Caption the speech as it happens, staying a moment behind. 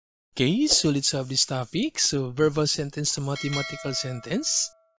Okay, so let's have this topic. So verbal sentence to mathematical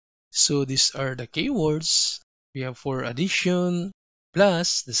sentence. So these are the keywords. We have for addition,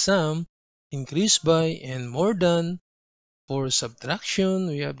 plus, the sum, increase by, and more than. For subtraction,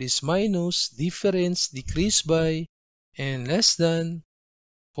 we have this minus, difference, decrease by, and less than.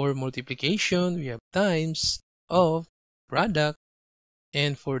 For multiplication, we have times, of, product.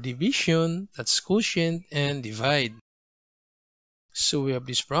 And for division, that's quotient and divide. So we have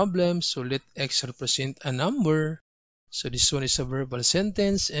this problem. So let x represent a number. So this one is a verbal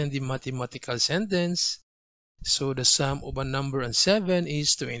sentence and the mathematical sentence. So the sum of a number and 7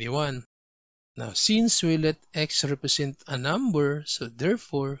 is 21. Now since we let x represent a number, so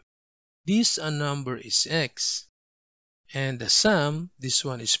therefore this a number is x. And the sum, this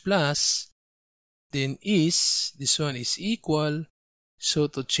one is plus, then is, this one is equal. So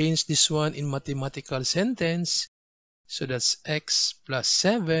to change this one in mathematical sentence, so that's x plus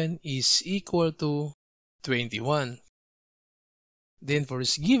 7 is equal to 21. Then for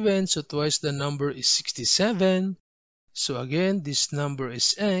this given, so twice the number is 67. So again, this number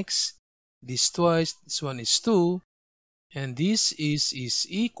is x. This twice, this one is 2. And this is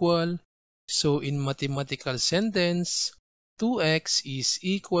equal. So in mathematical sentence, 2x is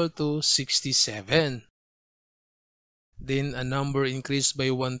equal to 67. Then a number increased by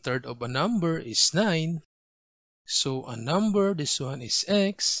 1/3 of a number is 9. So a number, this one is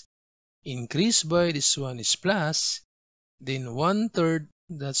x, increased by, this one is plus, then 1/3,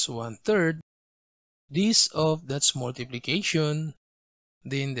 that's 1/3, this of, that's multiplication,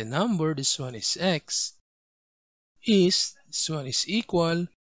 then the number, this one is x, is, this one is equal,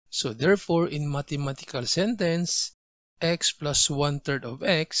 so therefore in mathematical sentence, x plus 1/3 of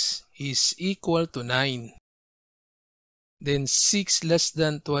x is equal to 9. Then 6 less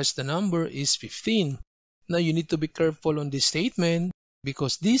than twice the number is 15. Now you need to be careful on this statement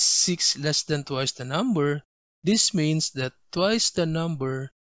because this 6 less than twice the number, this means that twice the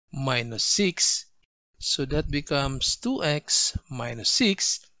number minus 6. So that becomes 2x minus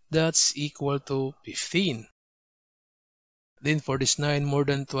 6, that's equal to 15. Then for this 9 more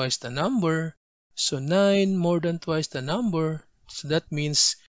than twice the number, so 9 more than twice the number, so that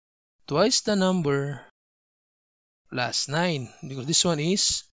means twice the number plus 9 because this one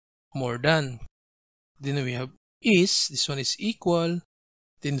is more than. Then we have is, this one is equal,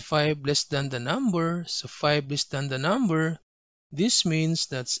 then 5 less than the number, so 5 less than the number, this means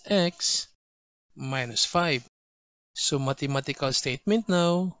that's x minus 5. So mathematical statement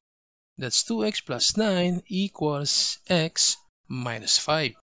now, that's 2x plus 9 equals x minus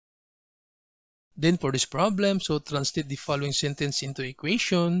 5. Then for this problem, so translate the following sentence into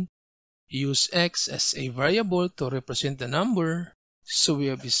equation. Use x as a variable to represent the number. So we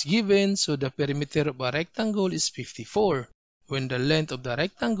have this given, so the perimeter of a rectangle is 54, when the length of the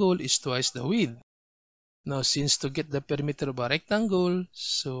rectangle is twice the width. Now since to get the perimeter of a rectangle,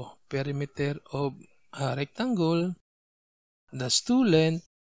 so perimeter of a rectangle, that's 2 length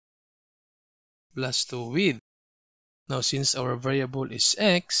plus 2 width. Now since our variable is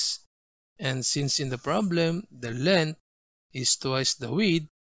x, and since in the problem, the length is twice the width,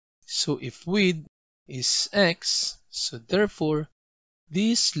 so if width is x, so therefore,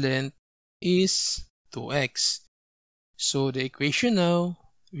 this length is 2x. So the equation now,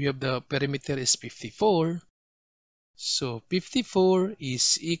 we have the perimeter is 54. So 54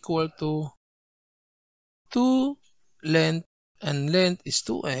 is equal to 2 length, and length is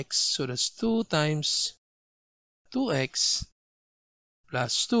 2x. So that's 2 times 2x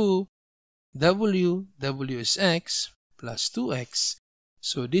plus 2. W is x plus 2x.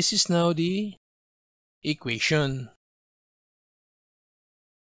 So this is now the equation.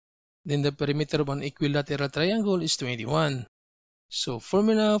 Then the perimeter of an equilateral triangle is 21. So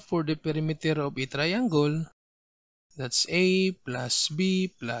formula for the perimeter of a triangle, that's A plus B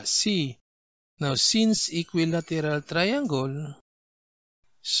plus C. Now since equilateral triangle,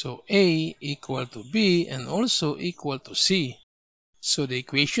 so A equal to B and also equal to C. So the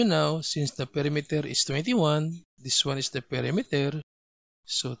equation now, since the perimeter is 21, this one is the perimeter.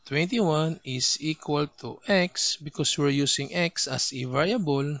 So 21 is equal to x, because we're using x as a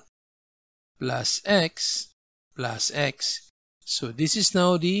variable, plus x plus x. So this is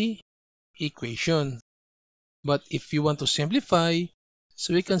now the equation. But if you want to simplify,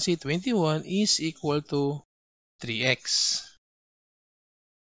 so we can say 21 is equal to 3x.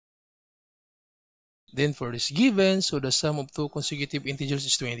 Then for this given, so the sum of two consecutive integers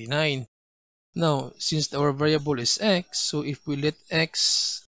is 29. Now, since our variable is x, so if we let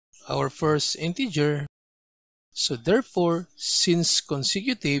x our first integer, so therefore, since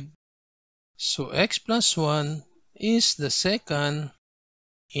consecutive, so x plus 1 is the second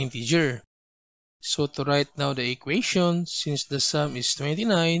integer. So to write now the equation, since the sum is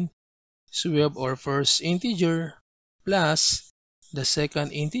 29, so we have our first integer plus the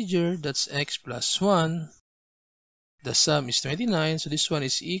second integer, that's x plus 1. The sum is 29, so this one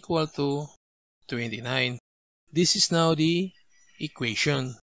is equal to 29. This is now the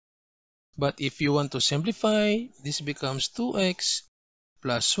equation. But if you want to simplify, this becomes 2x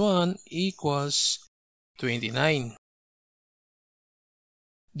plus 1 equals 29.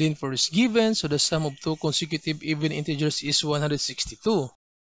 Then for is given, so the sum of two consecutive even integers is 162.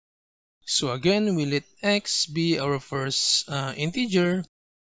 So again, we let x be our first integer.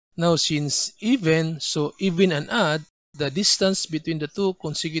 Now since even, so even and odd, the distance between the two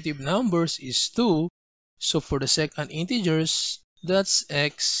consecutive numbers is 2. So for the second integers, that's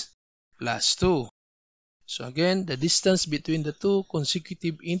x plus 2. So again, the distance between the two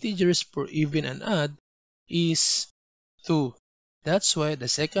consecutive integers for even and odd is 2. That's why the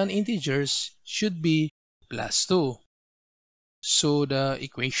second integers should be plus 2. So the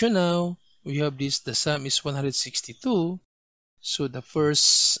equation now, we have this, the sum is 162. So the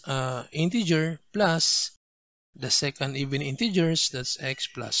first integer plus the second even integers, that's x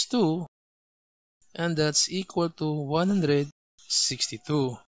plus 2. And that's equal to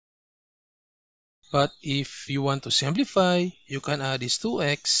 162. But if you want to simplify, you can add this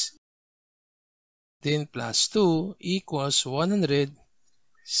 2x, then plus 2 equals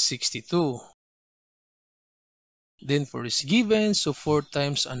 162. Then for is given, so 4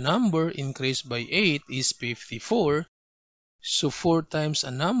 times a number increased by 8 is 54. So 4 times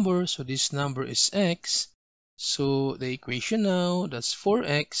a number, so this number is x. So the equation now, that's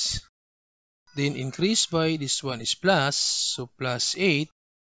 4x. Then increased by, this one is plus, so plus 8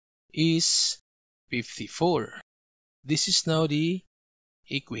 is 54. This is now the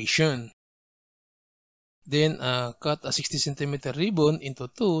equation. Then cut a 60 centimeter ribbon into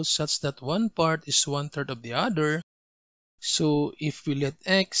two such that one part is 1/3 of the other. So if we let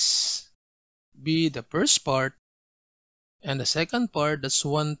x be the first part and the second part, that's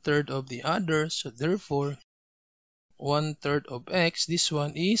 1/3 of the other. So therefore, 1/3 of x, this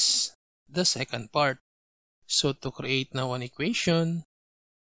one is the second part. So to create now an equation,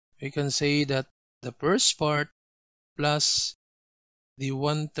 we can say that the first part plus the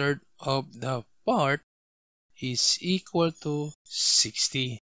 1/3 of the part is equal to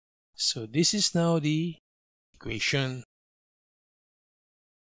 60. So this is now the equation.